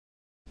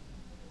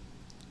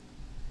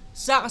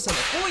Sa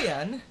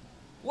kasalukuyan,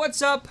 what's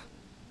up?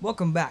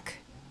 Welcome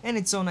back. And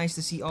it's so nice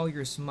to see all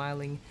your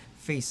smiling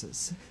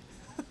faces.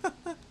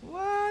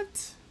 What?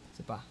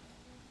 Isa pa.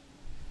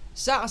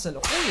 Sa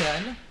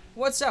kasalukuyan,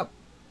 what's up?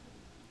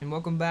 And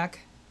welcome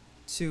back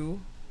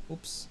to...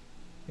 Oops.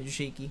 Medyo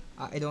shaky.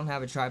 I don't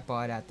have a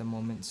tripod at the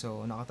moment,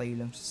 so nakatayo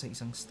lang siya sa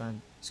isang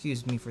stand.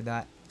 Excuse me for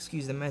that.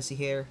 Excuse the messy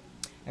hair.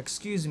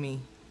 Excuse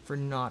me for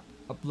not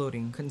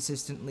uploading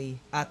consistently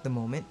at the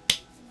moment.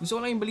 Gusto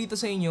ko lang yung balita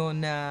sa inyo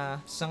na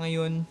sa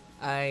ngayon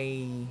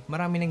ay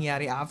marami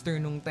nangyari after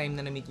nung time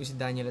na na-meet ko si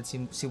Daniel at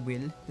si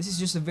Will. This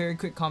is just a very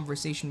quick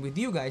conversation with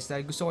you guys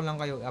dahil gusto ko lang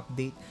kayo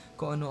update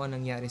kung ano ang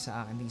nangyari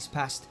sa akin these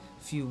past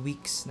few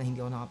weeks na hindi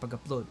ako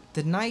nakapag-upload.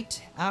 The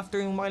night after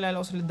yung makilala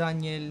ko sila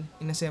Daniel,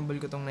 inassemble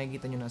ko tong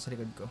nakikita nyo nasa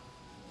likod ko.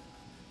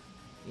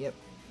 Yep.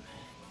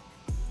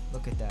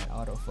 Look at that,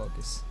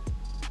 autofocus.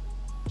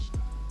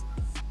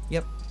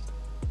 Yep.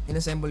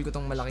 Inassemble ko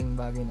tong malaking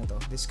bagay na to,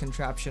 this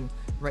contraption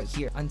right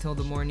here. Until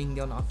the morning, hindi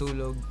ako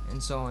nakatulog,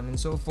 and so on and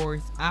so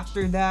forth.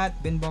 After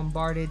that, been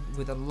bombarded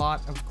with a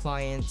lot of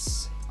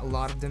clients, a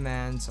lot of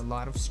demands, a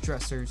lot of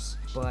stressors,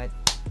 but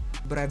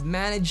I've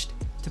managed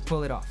to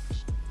pull it off.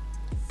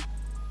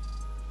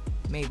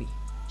 Maybe.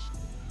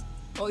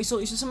 Oh,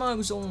 so isa sa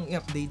mga gusto kong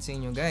i-update sa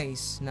inyo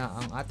guys na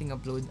ang ating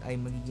upload ay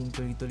magiging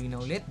tuloy-tuloy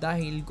na ulit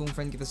dahil kung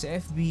friend kita sa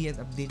FB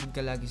at updated ka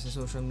lagi sa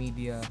social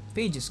media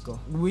pages ko,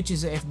 which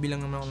is sa FB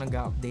lang naman ako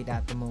nag-update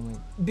at the moment.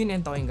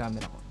 Binenta ko yung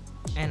camera ko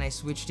and I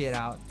switched it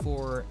out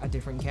for a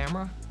different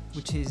camera,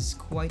 which is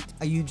quite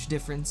a huge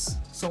difference.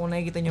 So kung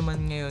nakikita nyo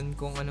man ngayon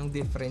kung anong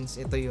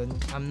difference, ito yun.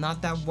 I'm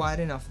not that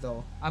wide enough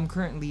though. I'm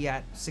currently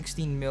at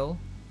 16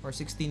 mil or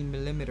 16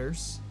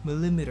 millimeters.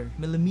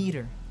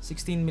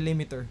 16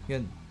 millimeter,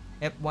 yun.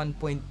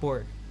 F1.4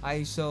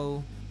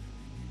 ISO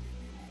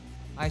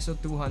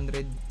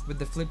 200 with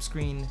the flip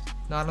screen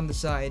not on the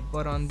side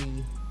but on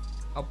the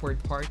upward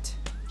part.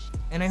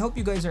 And I hope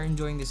you guys are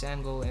enjoying this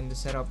angle and the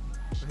setup.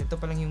 Ito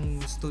pa lang yung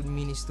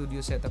mini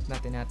studio setup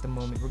natin at the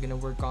moment. We're gonna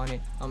work on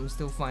it. I'm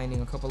still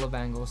finding a couple of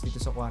angles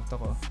dito sa kwarto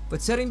ko.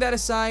 But setting that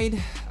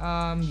aside,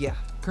 yeah,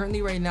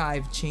 currently right now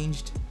I've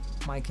changed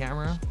my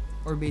camera,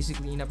 or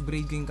basically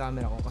in-upgrade ko yung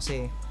camera ko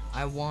kasi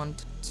I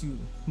want to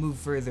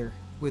move further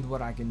with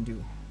what I can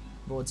do.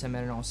 Bukod sa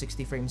meron ako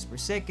 60 frames per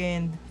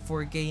second,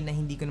 4K na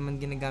hindi ko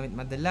naman ginagamit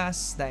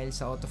madalas dahil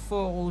sa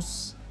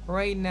autofocus.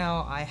 Right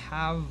now, I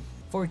have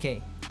 4K.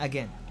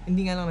 Again,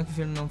 hindi nga lang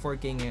nag-film ng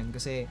 4K ngayon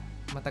kasi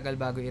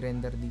matagal bago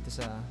i-render dito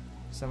sa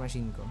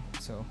machine ko.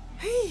 So,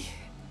 hey!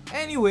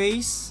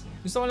 Anyways,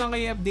 gusto ko lang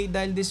kayo update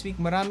dahil this week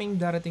maraming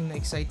darating na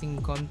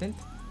exciting content.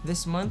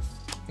 This month,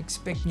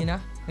 expect nyo na.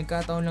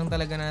 Nagkataon lang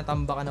talaga na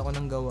natambakan ako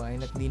ng gawain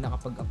at di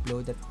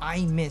nakapag-upload, that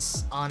I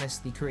miss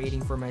honestly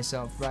creating for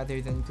myself rather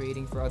than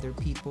creating for other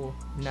people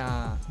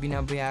na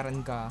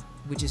binabayaran ka,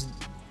 which is,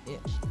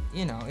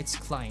 you know, it's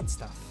client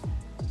stuff.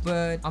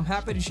 But I'm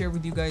happy to share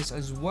with you guys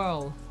as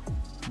well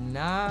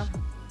na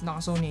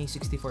naka Sony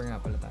A64 nga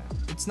pala tayo.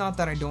 It's not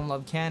that I don't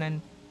love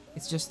Canon,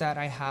 it's just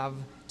that I have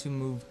to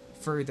move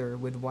further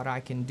with what I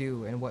can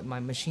do and what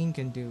my machine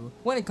can do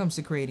when it comes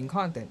to creating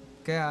content.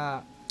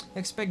 Kaya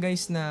expect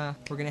guys na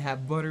we're gonna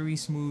have buttery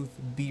smooth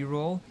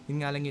B-roll.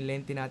 Yun nga lang yung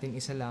lente natin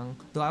isa lang.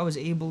 Though I was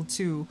able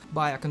to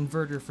buy a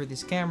converter for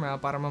this camera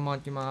para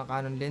ma-mount yung mga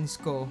Canon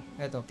lens ko.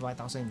 Eto,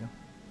 pakita ko sa inyo.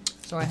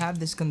 So I have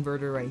this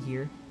converter right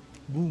here.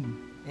 Boom.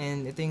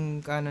 And ito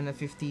yung Canon na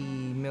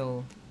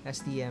 50mm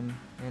STM.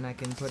 And I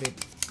can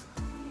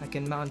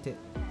mount it.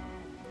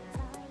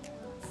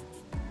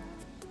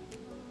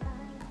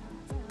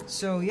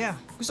 So yeah,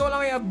 gusto ko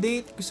lang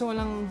i-update. Gusto ko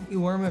lang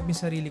i-warm up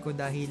yung sarili ko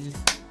dahil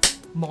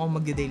mukhang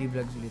magde-daily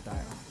vlogs ulit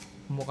tayo.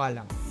 Mukha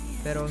lang.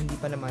 Pero hindi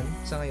pa naman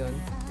sa ngayon.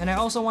 And I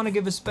also want to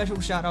give a special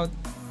shoutout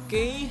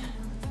kay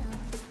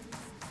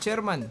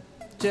Chairman.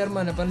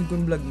 Chairman, napanood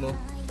ko yung vlog mo.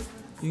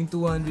 Yung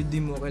 200D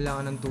mo,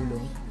 kailangan ng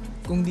tulong.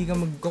 Kung di ka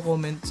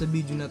magko-comment sa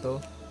video na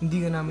to,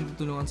 hindi ka namin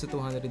tutulungan sa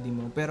 200D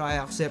mo. Pero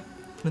I accept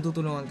na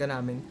tutulungan ka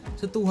namin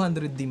sa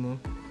 200D mo.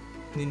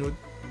 Ninod.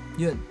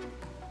 Yun.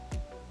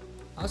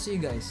 I'll see you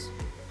guys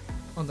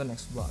on the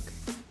next vlog.